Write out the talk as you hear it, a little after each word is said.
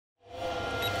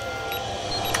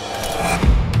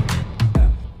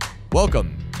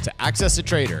Welcome to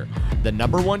AccessATrader, the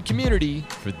 #1 community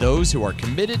for those who are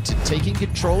committed to taking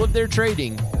control of their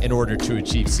trading in order to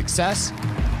achieve success,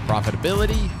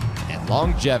 profitability, and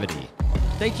longevity.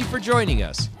 Thank you for joining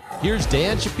us. Here's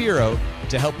Dan Shapiro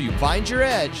to help you find your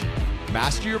edge,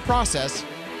 master your process,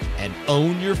 and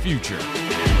own your future.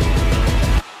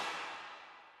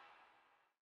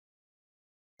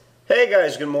 Hey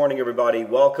guys, good morning everybody.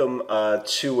 Welcome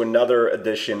to another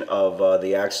edition of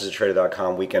the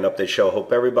AccessATrader.com Weekend Update Show.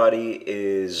 Hope everybody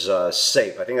is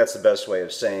safe. I think that's the best way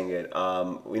of saying it.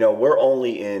 We're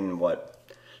only in,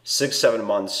 6-7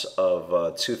 months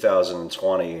of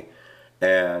 2020,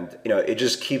 and it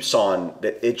just keeps on,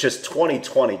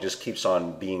 2020 just keeps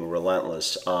on being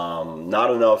relentless.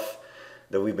 Not enough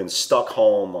that we've been stuck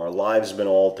home, our lives have been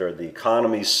altered, the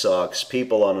economy sucks,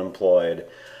 people unemployed.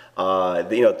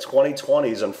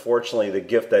 2020 is unfortunately the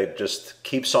gift that just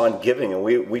keeps on giving, and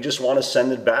we just want to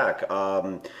send it back.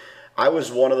 I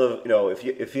was one of the,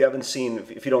 if you haven't seen,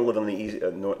 if you don't live in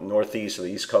the Northeast or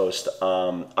the East Coast,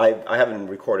 I haven't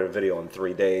recorded a video in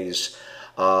 3 days.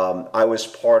 I was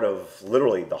part of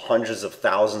literally the hundreds of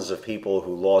thousands of people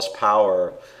who lost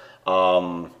power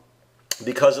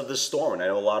because of this storm, and I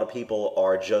know a lot of people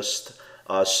are just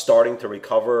starting to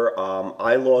recover.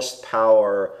 I lost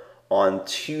power on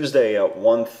Tuesday at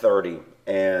 1:30,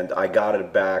 and I got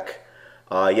it back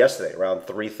yesterday around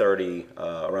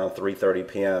 3:30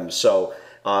 p.m. So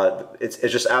it's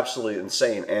just absolutely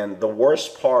insane. And the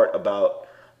worst part about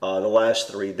the last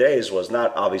 3 days was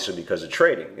not obviously because of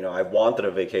trading. I wanted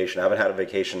a vacation. I haven't had a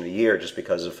vacation in a year just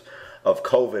because of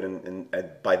COVID,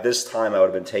 and by this time I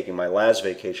would have been taking my last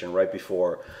vacation right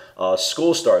before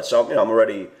school starts. So I'm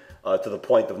already to the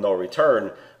point of no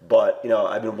return. But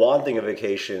I've been wanting a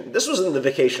vacation. This wasn't the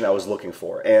vacation I was looking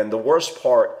for. And the worst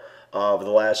part of the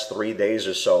last 3 days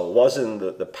or so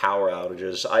wasn't the power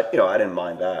outages. I didn't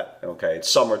mind that. Okay,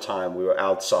 it's summertime. We were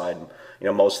outside,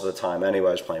 most of the time anyway.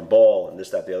 I was playing ball and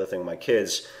this, that, the other thing with my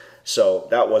kids. So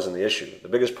that wasn't the issue. The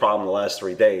biggest problem the last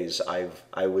 3 days,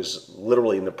 I was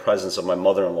literally in the presence of my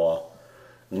mother-in-law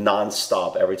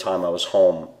nonstop every time I was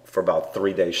home for about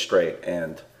 3 days straight.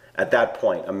 And at that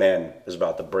point, a man is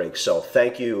about to break. So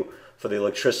thank you for the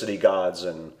electricity gods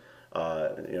and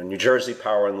New Jersey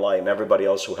Power and Light and everybody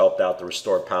else who helped out to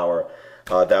restore power.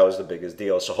 That was the biggest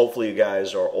deal. So hopefully you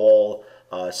guys are all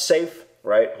safe,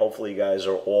 right? Hopefully you guys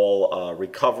are all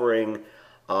recovering.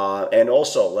 And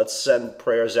also, let's send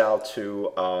prayers out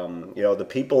to the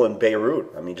people in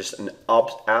Beirut. I mean, just an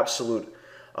absolute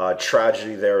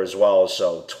tragedy there as well.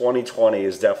 So 2020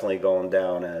 is definitely going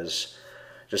down as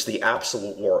just the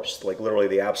absolute worst, like literally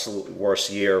the absolute worst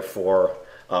year for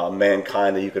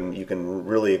mankind that you can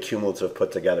really accumulative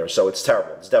put together. So it's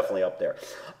terrible. It's definitely up there.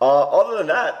 Other than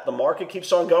that, the market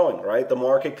keeps on going, right? The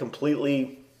market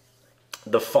completely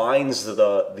defines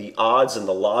the odds and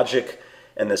the logic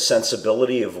and the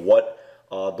sensibility of what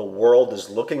the world is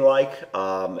looking like.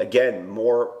 Again,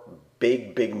 more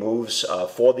big moves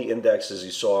for the indexes.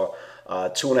 You saw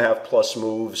 2.5+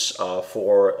 moves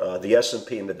for the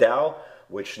S&P and the Dow,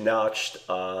 which notched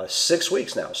 6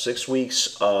 weeks now, 6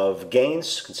 weeks of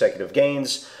gains, consecutive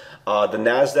gains. The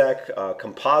NASDAQ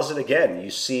composite, again, you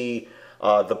see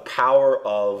the power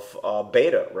of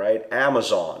beta, right?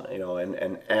 Amazon,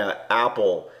 and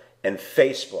Apple and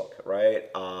Facebook, right?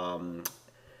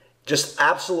 Just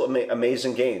absolute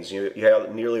amazing gains. You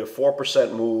have nearly a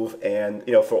 4% move, and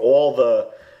for all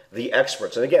the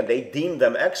experts, and again, they deem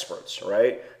them experts,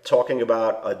 right? Talking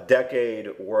about a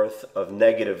decade worth of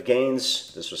negative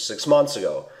gains. This was 6 months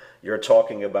ago. You're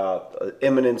talking about an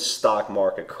imminent stock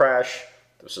market crash.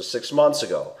 This was 6 months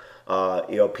ago.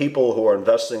 People who are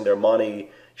investing their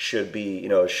money should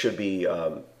be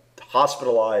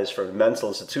hospitalized for a mental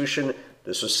institution.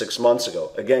 This was 6 months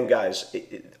ago. Again, guys,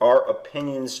 our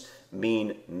opinions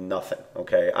mean nothing.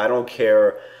 Okay, I don't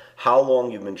care how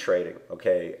long you've been trading.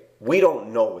 Okay. We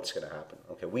don't know what's going to happen,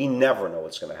 okay? We never know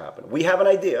what's going to happen. We have an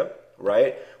idea,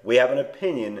 right? We have an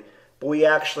opinion, but we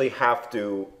actually have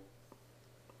to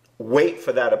wait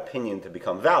for that opinion to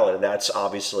become valid, and that's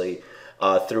obviously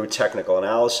through technical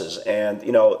analysis. And,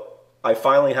 I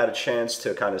finally had a chance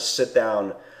to kind of sit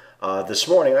down this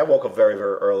morning. I woke up very,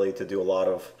 very early to do a lot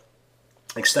of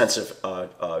extensive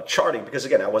charting because,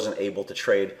 again, I wasn't able to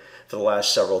trade for the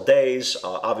last several days.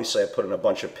 Obviously, I put in a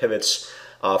bunch of pivots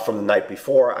from the night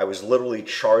before. I was literally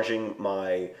charging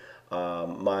my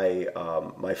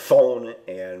my phone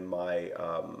and my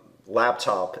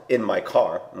laptop in my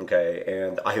car, okay,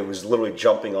 and I was literally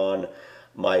jumping on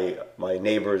my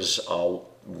neighbor's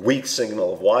weak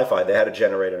signal of Wi-Fi. They had a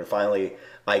generator, and finally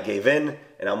I gave in,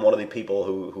 and I'm one of the people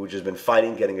who just been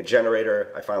fighting getting a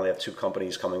generator. I finally have 2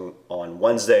 companies coming on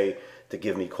Wednesday to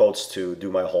give me quotes to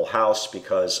do my whole house,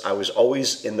 because I was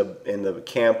always in the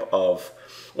camp of,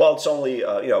 well, it's only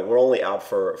we're only out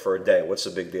for a day. What's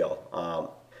the big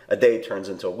deal? A day turns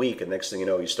into a week, and next thing you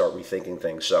know, you start rethinking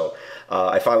things. So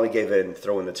I finally gave in,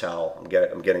 throw in the towel.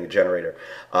 I'm getting a generator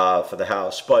for the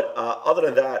house. But other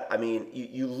than that, I mean,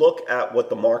 you look at what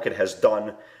the market has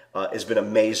done. It's been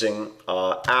amazing.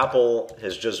 Apple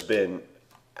has just been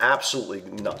absolutely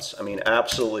nuts. I mean,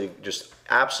 absolutely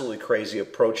crazy,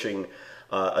 approaching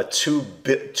a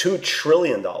 $2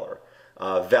 trillion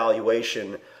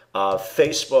valuation.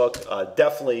 Facebook,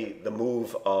 definitely the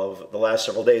move of the last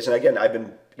several days. And again, I've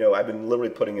been literally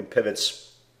putting in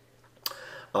pivots.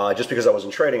 Just because I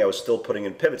wasn't trading, I was still putting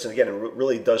in pivots. And again, it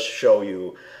really does show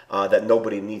you that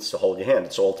nobody needs to hold your hand.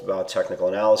 It's all about technical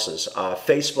analysis.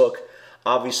 Facebook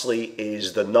obviously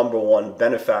is the #1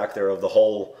 benefactor of the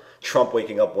whole Trump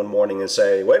waking up one morning and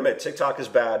say, wait a minute, TikTok is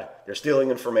bad. They're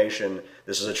stealing information.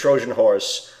 This is a Trojan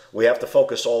horse. We have to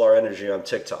focus all our energy on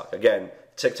TikTok. Again,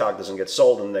 TikTok doesn't get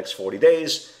sold in the next 40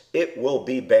 days, it will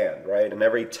be banned, right? And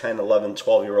every 10, 11,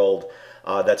 12-year-old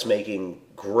that's making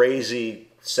crazy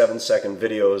 7-second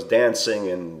videos dancing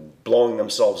and blowing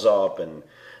themselves up and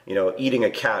eating a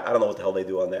cat. I don't know what the hell they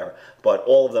do on there. But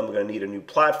all of them are going to need a new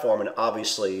platform. And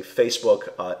obviously, Facebook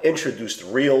introduced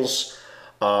Reels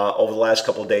over the last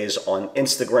couple of days on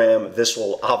Instagram. This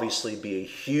will obviously be a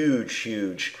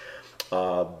huge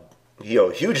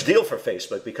deal for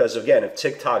Facebook, because again, if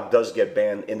TikTok does get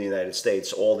banned in the United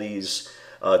States, all these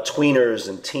tweeners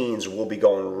and teens will be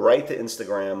going right to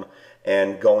Instagram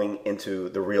and going into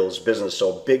the Reels business.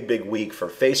 So big week for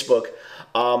Facebook.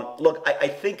 Look, I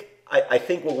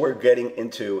think what we're getting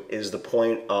into is the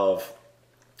point of,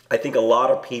 I think a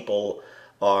lot of people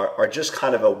are just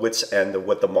kind of a wit's end of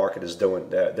what the market is doing.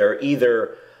 They're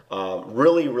either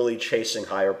really chasing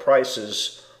higher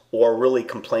prices, or really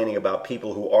complaining about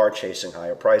people who are chasing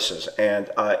higher prices. And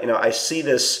I see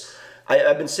this.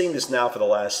 I've been seeing this now for the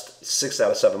last 6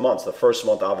 out of 7 months. The first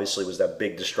month obviously was that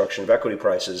big destruction of equity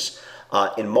prices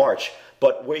in March.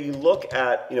 But where you look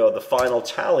at the final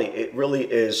tally, it really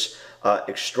is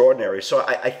extraordinary. So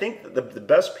I think the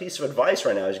best piece of advice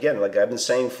right now is, again, like I've been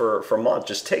saying for months,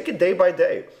 just take it day by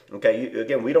day. Okay,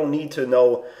 again, we don't need to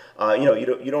know.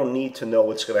 You don't need to know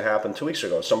what's going to happen 2 weeks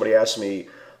ago. Somebody asked me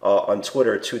on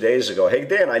Twitter 2 days ago, hey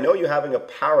Dan, I know you're having a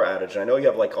power outage, and I know you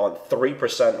have like on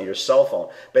 3% of your cell phone,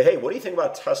 but hey, what do you think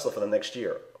about Tesla for the next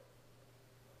year?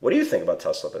 What do you think about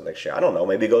Tesla for the next year? I don't know.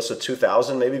 Maybe it goes to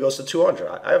 2,000, maybe it goes to 200.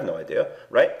 I have no idea,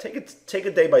 right? Take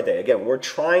it day by day. Again,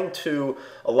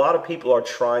 a lot of people are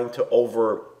trying to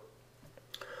over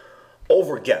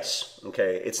guess.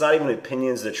 Okay, it's not even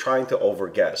opinions, they're trying to over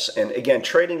guess. And again,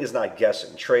 trading is not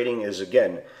guessing. Trading is,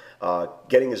 again,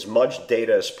 getting as much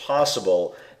data as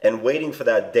possible and waiting for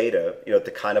that data,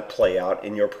 to kind of play out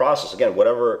in your process. Again,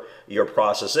 whatever your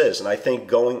process is. And I think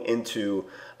going into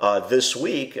this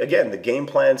week, again, the game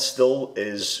plan still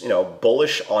is,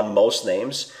 bullish on most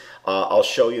names. I'll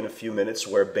show you in a few minutes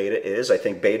where beta is. I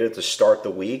think beta to start the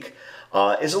week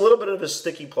is a little bit of a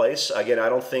sticky place. Again, I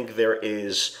don't think there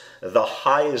is the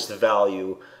highest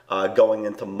value going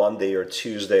into Monday or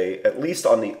Tuesday, at least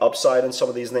on the upside in some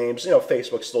of these names.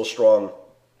 Facebook's still strong.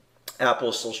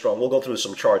 Apple's still strong. We'll go through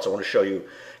some charts. I want to show you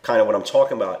kind of what I'm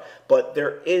talking about. But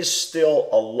there is still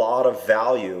a lot of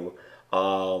value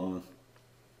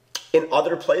in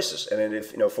other places. And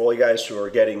if for all you guys who are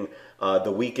getting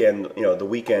the weekend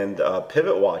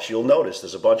pivot watch, you'll notice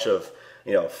there's a bunch of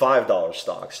 $5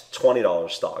 stocks,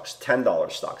 $20 stocks,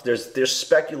 $10 stocks. There's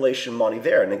speculation money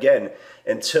there. And again,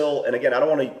 I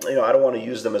don't want to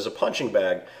use them as a punching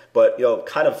bag, but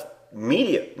kind of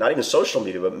media, not even social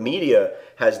media, but media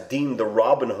has deemed the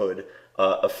Robinhood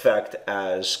effect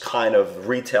as kind of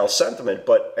retail sentiment.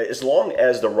 But as long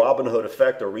as the Robinhood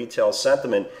effect or retail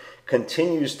sentiment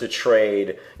continues to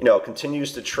trade and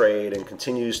continues to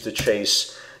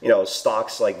chase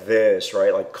stocks like this,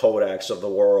 right, like Kodaks of the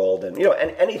world, and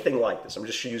and anything like this. I'm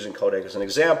just using Kodak as an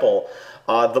example.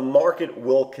 The market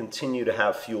will continue to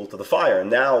have fuel to the fire. And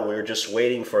now we're just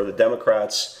waiting for the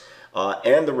Democrats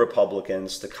and the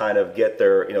Republicans to kind of get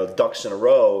their ducks in a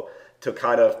row to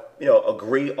kind of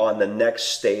agree on the next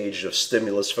stage of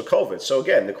stimulus for COVID. So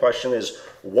again, the question is,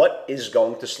 what is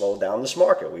going to slow down this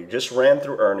market? We just ran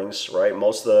through earnings, right?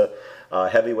 Most of the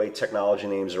heavyweight technology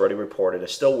names already reported.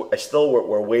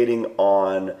 We're waiting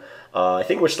on. I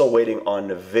think we're still waiting on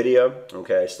Nvidia.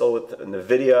 Okay, still with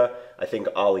Nvidia. I think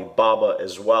Alibaba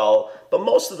as well. But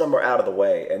most of them are out of the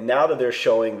way. And now that they're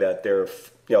showing that they're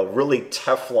really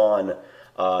Teflon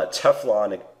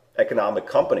economic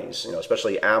companies,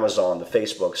 especially Amazon, the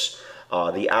Facebooks,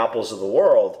 the Apples of the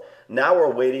world. Now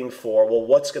we're waiting for, well,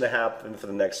 what's going to happen for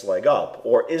the next leg up?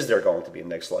 Or is there going to be a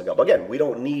next leg up? Again, we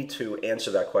don't need to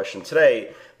answer that question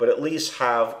today, but at least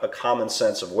have a common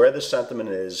sense of where the sentiment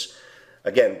is.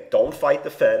 Again, don't fight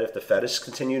the Fed. If the Fed is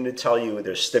continuing to tell you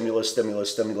there's stimulus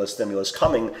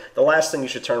coming, the last thing you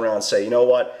should turn around and say, you know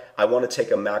what, I want to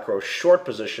take a macro short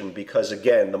position because,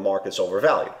 again, the market's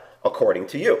overvalued, according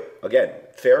to you. Again,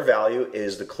 fair value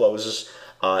is the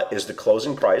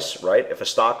closing price, right? If a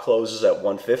stock closes at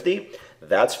 150,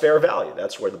 that's fair value.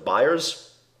 That's where the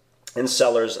buyers and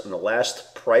sellers in the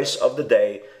last price of the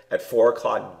day at 4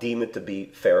 o'clock deem it to be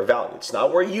fair value. It's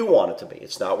not where you want it to be.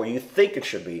 It's not where you think it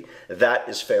should be. That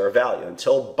is fair value.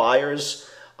 Until buyers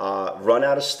run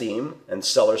out of steam and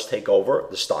sellers take over,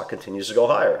 the stock continues to go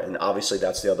higher. And obviously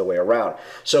that's the other way around.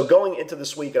 So going into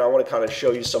this week, and I want to kind of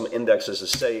show you some indexes to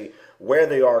say where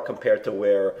they are compared to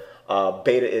where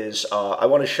beta is. I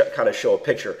want to kind of show a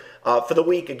picture. For the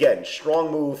week, again,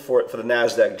 strong move for the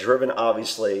NASDAQ, driven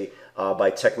obviously by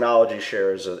technology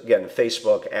shares. Again,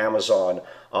 Facebook, Amazon,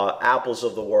 Apples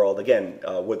of the world. Again,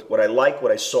 what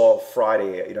I saw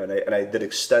Friday, and I did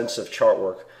extensive chart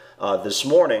work this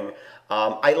morning.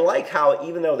 I like how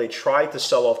even though they tried to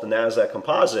sell off the NASDAQ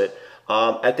composite,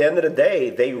 at the end of the day,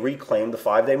 they reclaimed the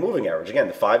 5-day moving average. Again,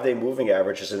 the 5-day moving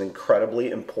average is an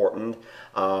incredibly important,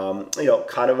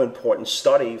 kind of important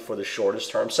study for the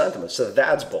shortest term sentiment. So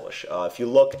that's bullish. If you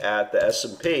look at the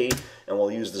S&P, and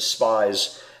we'll use the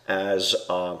SPYs as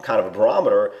kind of a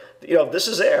barometer, this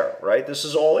is air, right? This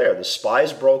is all air. The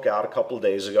SPYs broke out a couple of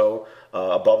days ago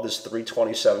above this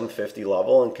 327.50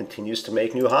 level and continues to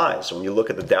make new highs. When you look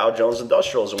at the Dow Jones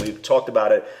Industrials, and we talked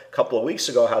about it a couple of weeks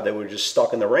ago, how they were just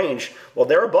stuck in the range. Well,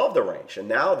 they're above the range, and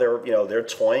now they're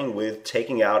toying with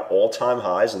taking out all-time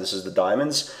highs, and this is the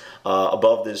diamonds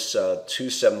above this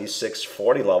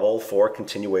 276.40 level for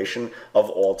continuation of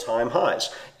all-time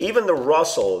highs. Even the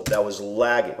Russell that was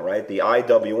lagging, right? The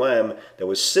IWM that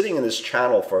was sitting in this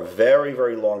channel for a very,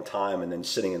 very long time and then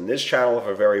sitting in this channel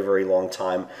for a very, very long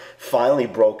time finally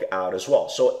broke out as well.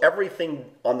 So everything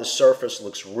on the surface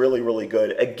looks really, really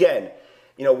good. Again,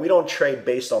 we don't trade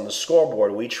based on the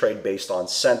scoreboard. We trade based on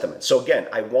sentiment. So again,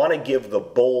 I want to give the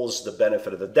bulls the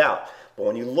benefit of the doubt. But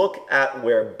when you look at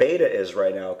where beta is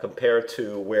right now compared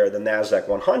to where the NASDAQ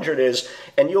 100 is,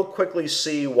 and you'll quickly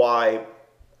see why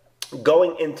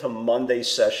going into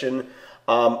Monday's session,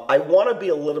 I want to be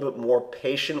a little bit more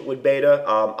patient with beta.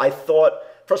 I thought,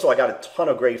 first of all, I got a ton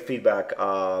of great feedback.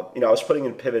 I was putting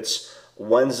in pivots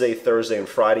Wednesday, Thursday, and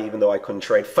Friday, even though I couldn't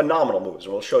trade. Phenomenal moves.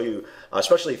 And we'll show you,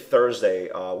 especially Thursday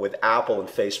with Apple and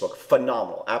Facebook.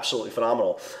 Phenomenal. Absolutely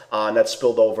phenomenal. And that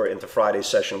spilled over into Friday's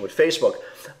session with Facebook.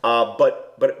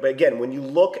 But again, when you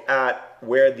look at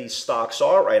where these stocks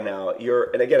are right now,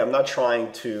 and again, I'm not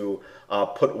trying to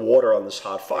put water on this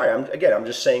hot fire. I'm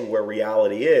just saying where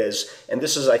reality is. And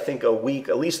this is, I think, a week,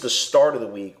 at least the start of the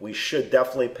week, we should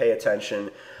definitely pay attention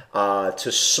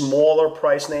to smaller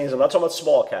price names. I'm not talking about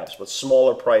small caps, but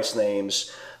smaller price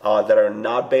names that are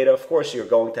not beta. Of course, you're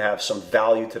going to have some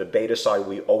value to the beta side.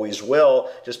 We always will,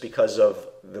 just because of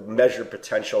the measured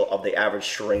potential of the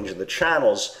average range of the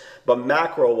channels. But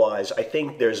macro-wise, I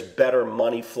think there's better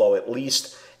money flow, at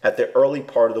least at the early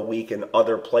part of the week in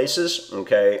other places,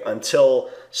 okay, until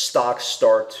stocks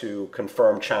start to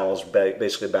confirm channels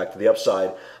basically back to the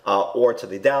upside or to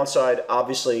the downside.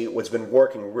 Obviously, what's been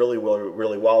working really, really,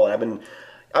 really well, and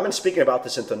I've been speaking about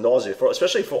this into nausea,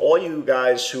 especially for all you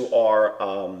guys who are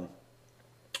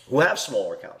who have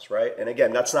smaller accounts, right? And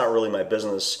again, that's not really my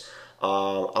business.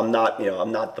 I'm not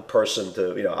the person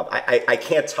to, I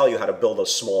can't tell you how to build a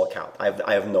small account.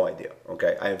 I have no idea.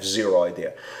 Okay, I have zero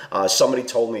idea. Somebody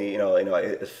told me,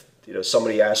 if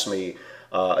somebody asked me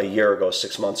a year ago,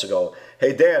 6 months ago,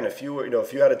 hey Dan, if you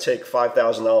had to take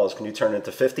 $5,000, can you turn it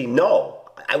into 50? No,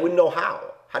 I wouldn't know how.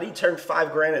 How do you turn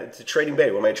 $5,000 into trading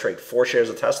beta? What am I trade 4 shares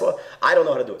of Tesla? I don't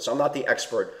know how to do it, so I'm not the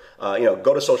expert.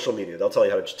 Go to social media. They'll tell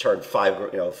you how to turn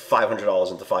 $500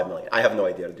 into $5 million. I have no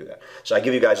idea how to do that. So I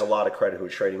give you guys a lot of credit who are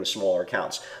trading with smaller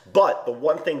accounts. But the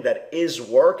one thing that is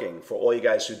working for all you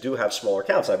guys who do have smaller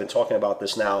accounts, I've been talking about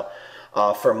this now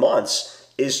for months,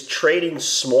 is trading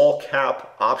small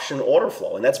cap option order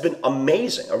flow. And that's been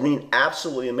amazing. I mean,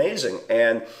 absolutely amazing.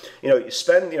 And, you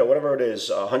spend, whatever it is,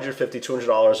 $150,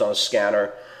 $200 on a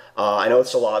scanner. I know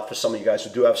it's a lot for some of you guys who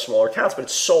do have smaller accounts, but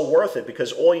it's so worth it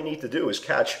because all you need to do is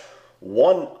catch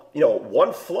one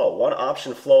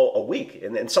option flow a week.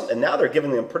 And now they're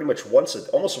giving them pretty much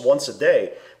almost once a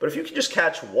day. But if you can just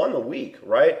catch one a week,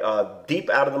 right? Deep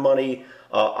out of the money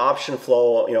option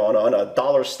flow, on a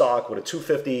dollar stock with a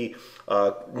 250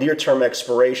 near-term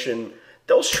expiration,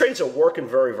 those trades are working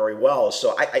very, very well.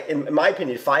 So in my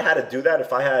opinion, if I had to do that,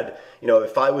 if I had,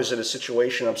 if I was in a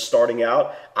situation I'm starting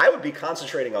out, I would be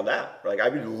concentrating on that. Like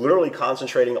I'd be literally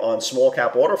concentrating on small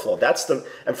cap order flow.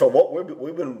 And for what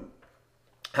we've been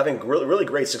having really, really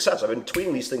great success. I've been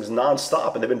tweeting these things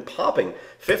nonstop, and they've been popping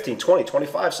 15, 20,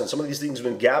 25 cents. Some of these things have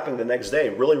been gapping the next day,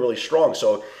 really, really strong.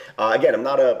 So again, I'm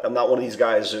not one of these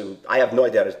guys who, I have no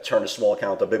idea how to turn a small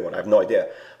account to a big one. I have no idea.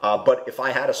 But if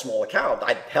I had a small account,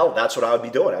 hell, that's what I would be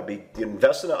doing. I'd be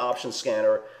investing in an option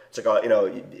scanner. It's like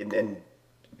and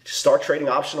start trading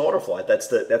option order flow. That's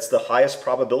the highest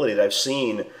probability that I've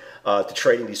seen to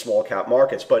trading these small cap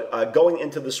markets. But going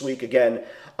into this week, again,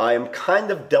 I am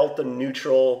kind of delta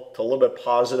neutral to a little bit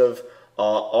positive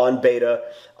on beta.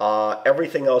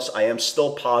 Everything else, I am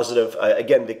still positive.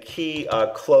 Again, the key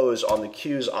close on the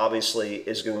Qs obviously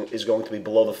is going to be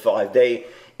below the 5-day.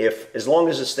 As long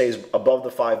as it stays above the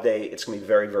 5-day, it's going to be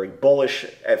very, very bullish.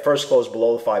 At first close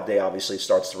below the 5-day, obviously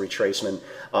starts the retracement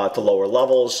to lower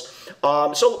levels.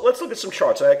 So let's look at some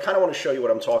charts. I kind of want to show you what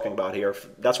I'm talking about here.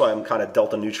 That's why I'm kind of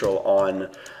delta neutral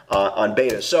on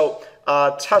beta. So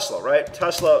Tesla, right?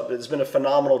 Tesla has been a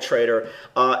phenomenal trader.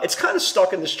 It's kind of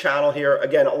stuck in this channel here.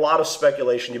 Again, a lot of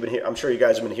speculation. I'm sure you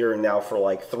guys have been hearing now for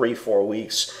like 3-4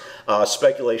 weeks.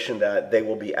 Speculation that they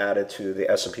will be added to the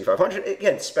S&P 500.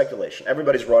 Again, speculation.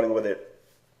 Everybody's running with it.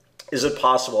 Is it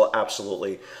possible?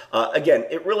 Absolutely. Again,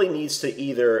 it really needs to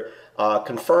either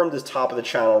confirm the top of the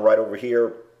channel right over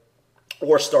here,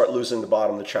 or start losing the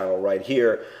bottom of the channel right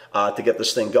here to get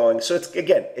this thing going. So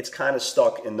it's kind of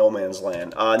stuck in no man's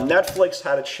land. Netflix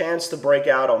had a chance to break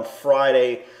out on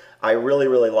Friday. I really,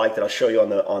 really liked it. I'll show you on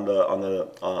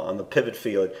the pivot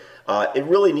field. It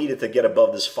really needed to get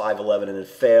above this 511 and it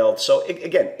failed. So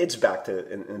again, it's back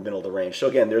to in the middle of the range. So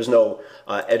again, there's no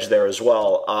edge there as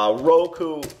well.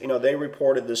 Roku, they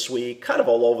reported this week, kind of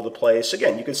all over the place.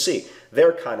 Again, you can see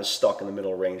they're kind of stuck in the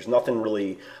middle range. Nothing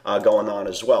really going on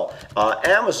as well.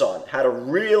 Amazon had a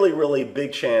really, really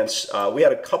big chance. We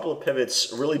had a couple of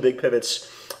pivots, really big pivots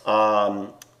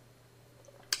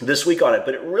this week on it,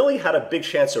 but it really had a big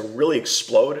chance to really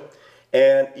explode.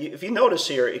 And if you notice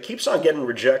here, it keeps on getting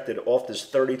rejected off this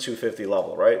 3250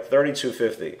 level, right?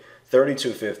 3250,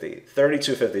 3250,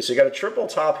 3250. So you got a triple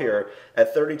top here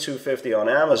at 3250 on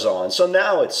Amazon. So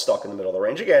now it's stuck in the middle of the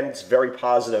range. Again, it's very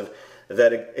positive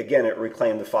that, it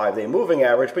reclaimed the 5-day moving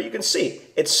average, but you can see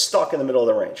it's stuck in the middle of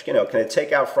the range. Can it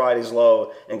take out Friday's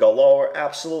low and go lower?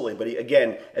 Absolutely. But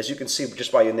again, as you can see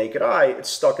just by your naked eye, it's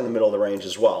stuck in the middle of the range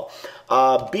as well.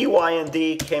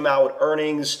 BYND came out with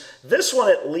earnings. This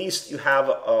one, at least you have,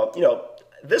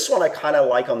 this one I kind of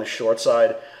like on the short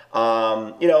side.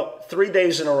 3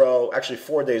 days in a row, actually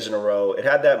 4 days in a row, it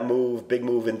had that move, big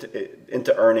move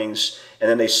into earnings, and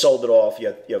then they sold it off.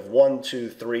 You have 1, 2,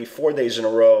 3, 4 days in a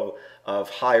row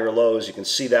of higher lows. You can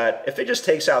see that. If it just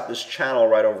takes out this channel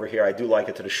right over here, I do like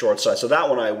it to the short side. So that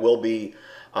one I will be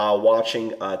watching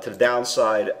to the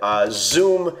downside.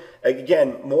 Zoom,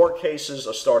 again, more cases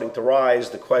are starting to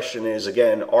rise. The question is,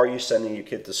 again, are you sending your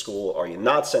kid to school? Are you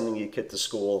not sending your kid to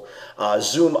school?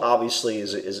 Zoom obviously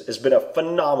has been a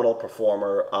phenomenal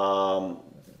performer.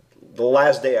 The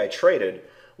last day I traded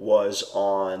was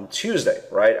on Tuesday,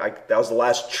 right? That was the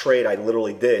last trade I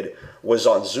literally did was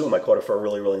on Zoom. I caught it for a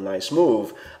really, really nice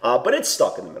move, but it's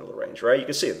stuck in the middle of the range, right? You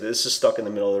can see this is stuck in the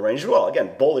middle of the range as well.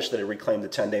 Again, bullish that it reclaimed the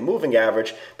 10-day moving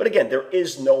average, but again, there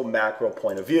is no macro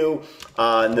point of view.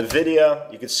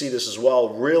 NVIDIA, you can see this as well.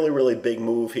 Really, really big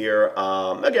move here.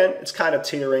 Again, it's kind of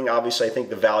teetering. Obviously, I think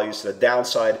the value's to the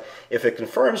downside if it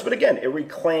confirms, but again, it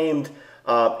reclaimed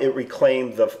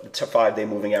the 5-day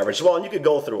moving average as well, and you could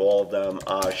go through all of them.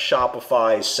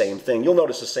 Shopify, same thing. You'll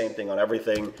notice the same thing on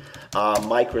everything.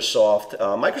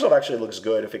 Microsoft actually looks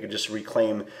good if it could just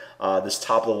reclaim this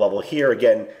top of the level here.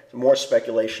 Again, more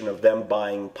speculation of them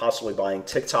possibly buying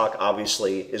TikTok,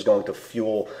 obviously, is going to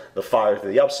fuel the fire to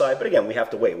the upside. But again, we have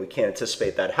to wait. We can't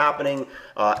anticipate that happening.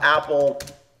 Apple,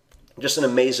 just an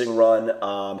amazing run.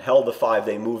 Held the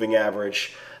 5-day moving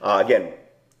average. Again,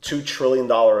 $2 trillion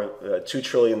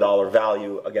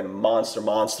value. Again, monster.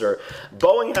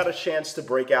 Boeing had a chance to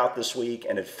break out this week,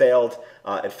 and it failed.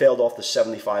 It failed off the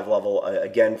 75 level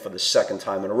again for the second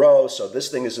time in a row. So this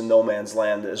thing is in no man's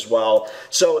land as well.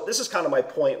 So this is kind of my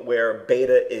point where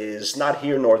beta is not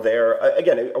here nor there.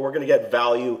 Again, we're going to get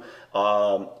value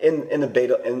in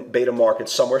the beta market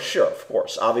somewhere. Sure, of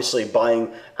course. Obviously,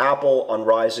 buying Apple on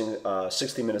rising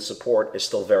 60-minute support is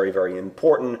still very, very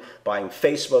important. Buying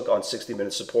Facebook on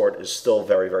 60-minute support is still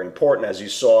very, very important, as you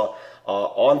saw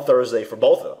on Thursday for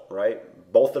both of them, right?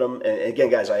 Both of them. And again,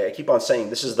 guys, I keep on saying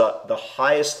this is the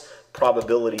highest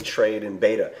probability trade in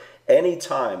beta.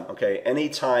 anytime, okay,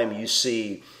 anytime you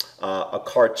see a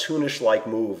cartoonish-like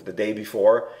move the day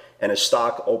before and a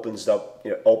stock opens up,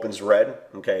 opens red,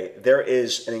 okay, there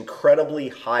is an incredibly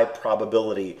high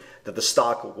probability that the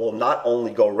stock will not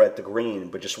only go red to green,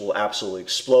 but just will absolutely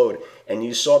explode. And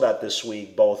you saw that this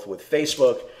week, both with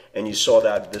Facebook, and you saw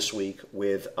that this week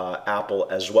with Apple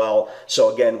as well.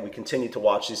 So again, we continue to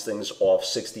watch these things off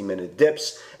 60-minute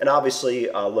dips, and obviously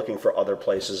looking for other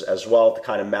places as well to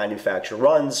kind of manufacture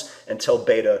runs until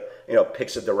beta,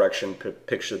 picks a direction,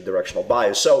 picks a directional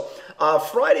bias. So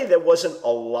Friday there wasn't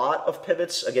a lot of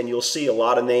pivots. Again, you'll see a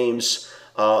lot of names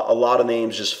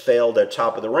just failed at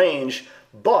top of the range,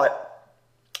 but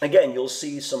again, you'll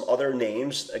see some other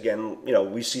names. Again,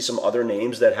 we see some other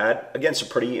names that had, again, some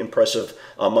pretty impressive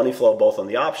money flow, both on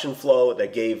the option flow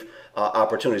that gave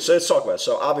opportunities. So let's talk about it.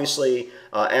 So obviously,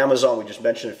 Amazon, we just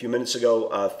mentioned a few minutes ago,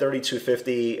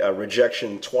 3250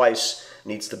 rejection twice,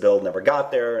 needs to build, never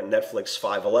got there. Netflix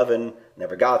 511,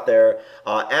 never got there.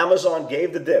 Amazon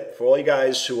gave the dip. For all you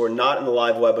guys who are not in the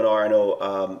live webinar,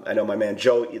 I know my man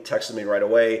Joe texted me right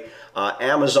away.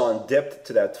 Amazon dipped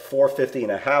to that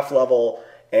 450.5 level,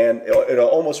 and it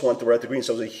almost went to red to green,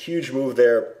 so it was a huge move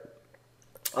there.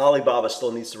 Alibaba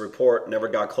still needs to report, never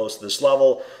got close to this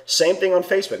level. Same thing on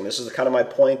Facebook, and this is kind of my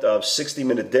point of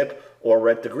 60-minute dip or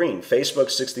red to green. Facebook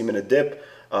 60-minute dip,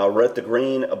 red to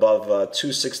green above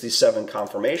 267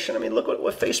 confirmation. I mean, look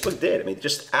what Facebook did. I mean, it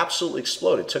just absolutely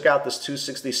exploded. Took out this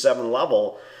 267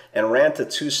 level and ran to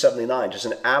 279. Just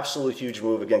an absolute huge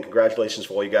move. Again, congratulations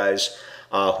for all you guys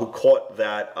who caught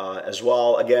that as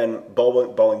well. Again,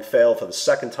 Boeing failed for the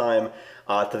second time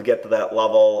to get to that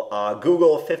level.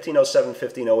 Google 1507,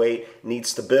 1508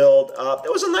 needs to build.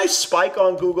 There was a nice spike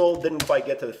on Google. Didn't quite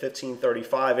get to the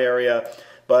 1535 area,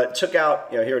 but took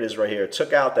out, here it is right here,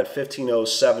 took out that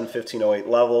 1507, 1508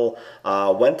 level,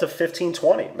 went to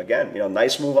 1520. Again,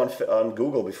 nice move on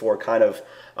Google before it kind of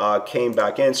came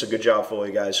back in. So good job for all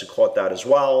you guys who caught that as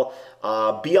well.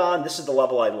 Beyond, this is the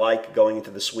level I like going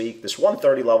into this week. This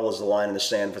 130 level is the line in the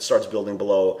sand. If it starts building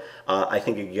below, I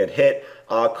think it could get hit.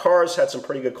 Cars had some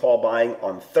pretty good call buying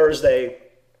on Thursday.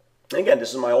 And again,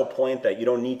 this is my whole point that you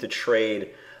don't need to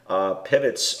trade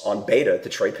pivots on beta to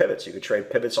trade pivots. You could trade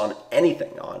pivots on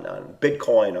anything, on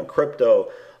Bitcoin, on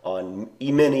crypto, on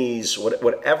E-minis,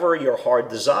 whatever your heart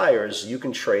desires, you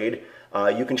can trade.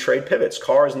 You can trade pivots.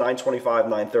 Cars 925,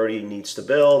 930 needs to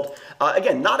build.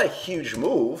 Again, not a huge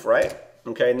move, right?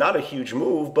 Okay, not a huge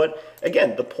move, but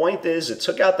again, the point is it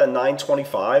took out that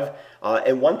 925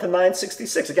 and went to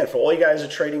 966. Again, for all you guys who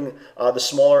are trading the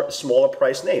smaller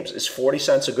price names, is 40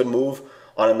 cents a good move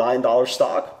on a $9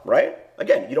 stock, right?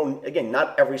 Again,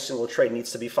 not every single trade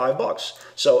needs to be $5.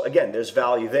 So again, there's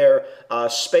value there.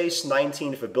 Space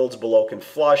 19, if it builds below, can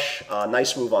flush.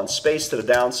 Nice move on Space to the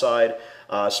downside.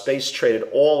 Space traded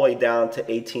all the way down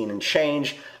to 18 and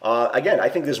change. Again, I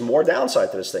think there's more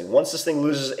downside to this thing. Once this thing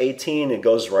loses 18, it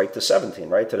goes right to 17,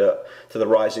 right to the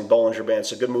rising Bollinger Band.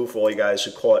 So good move for all you guys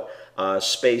who caught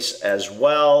Space as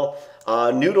well.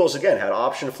 Noodles, again, had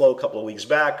option flow a couple of weeks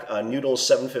back. Noodles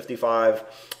 755,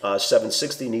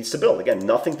 760 needs to build. Again,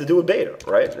 nothing to do with beta,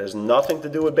 right? There's nothing to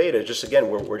do with beta. Just, again,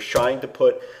 we're trying to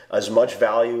put as much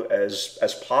value as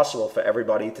possible for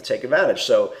everybody to take advantage.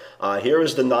 So here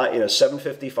is the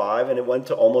 755, and it went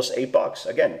to almost $8.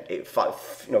 Again,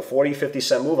 40, 50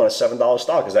 cent move on a $7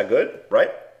 stock. Is that good,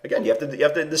 right? Again, you have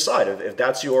to decide if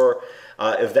that's your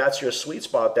sweet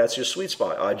spot. That's your sweet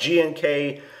spot.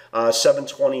 GNK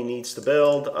 720 needs to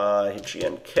build.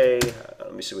 GNK.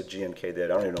 Let me see what GNK did.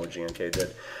 I don't even know what GNK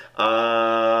did.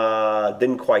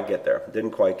 Didn't quite get there.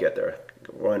 Didn't quite get there.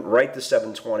 Went right to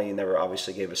 720. Never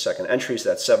obviously gave a second entry. So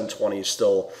that 720 is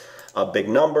still a big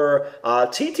number.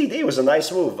 TTD was a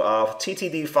nice move.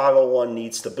 TTD 501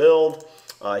 needs to build.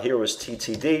 Here was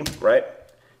TTD, right?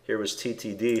 Here was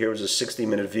TTD. Here was a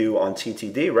 60-minute view on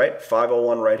TTD, right?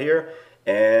 501 right here.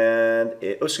 And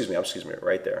excuse me,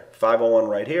 right there. 501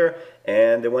 right here,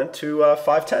 and it went to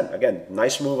 510. Again,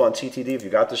 nice move on TTD. If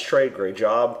you got this trade, great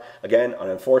job. Again,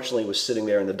 unfortunately, was sitting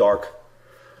there in the dark,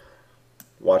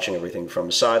 watching everything from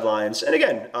the sidelines. And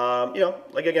again,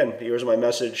 here's my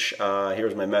message.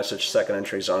 Here's my message. Second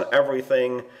entries on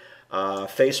everything.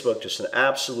 Facebook, just an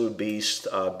absolute beast,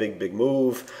 big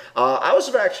move. I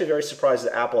was actually very surprised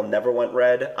that Apple never went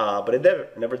red, but it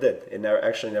never did. It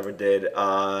actually never did.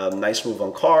 Nice move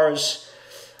on cars.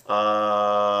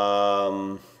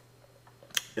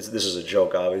 This is a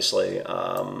joke, obviously.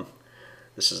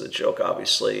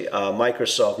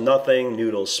 Microsoft, nothing.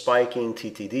 Noodles spiking.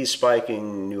 TTD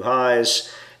spiking. New highs.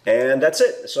 And that's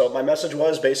it. So my message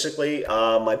was basically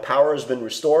my power has been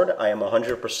restored. I am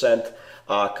 100%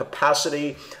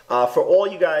 capacity. For all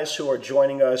you guys who are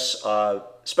joining us,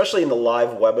 especially in the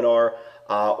live webinar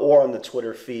or on the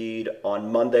Twitter feed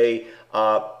on Monday,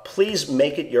 please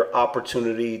make it your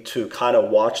opportunity to kind of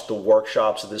watch the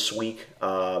workshops this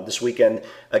weekend.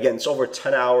 Again, it's over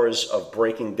 10 hours of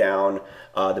breaking down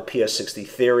the PS60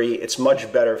 theory. It's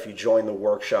much better if you join the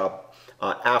workshop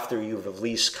after you've at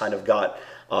least kind of got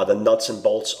the nuts and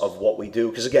bolts of what we do.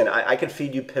 Because again, I could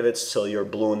feed you pivots till you're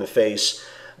blue in the face,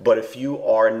 but if you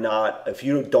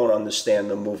don't understand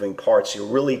the moving parts, you're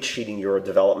really cheating your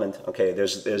development. Okay,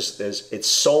 it's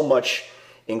so much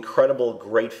incredible,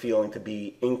 great feeling to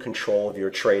be in control of your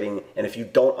trading, and if you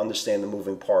don't understand the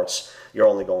moving parts, you're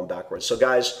only going backwards. So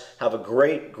guys, have a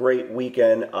great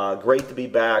weekend. Great to be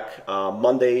back.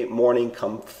 Monday morning,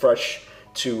 come fresh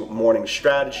to morning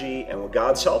strategy, and with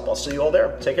God's help, I'll see you all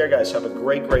there. Take care, guys. Have a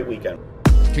great weekend.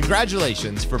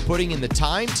 Congratulations for putting in the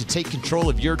time to take control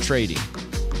of your trading.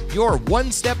 You're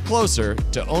one step closer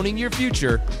to owning your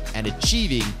future and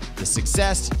achieving the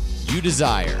success you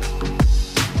desire.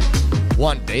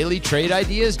 Want daily trade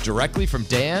ideas directly from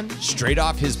Dan, straight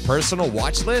off his personal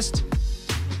watch list?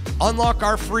 Unlock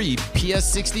our free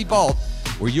PS60 Vault,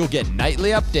 where you'll get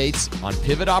nightly updates on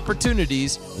pivot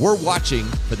opportunities we're watching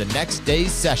for the next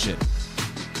day's session.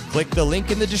 Click the link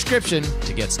in the description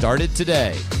to get started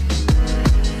today.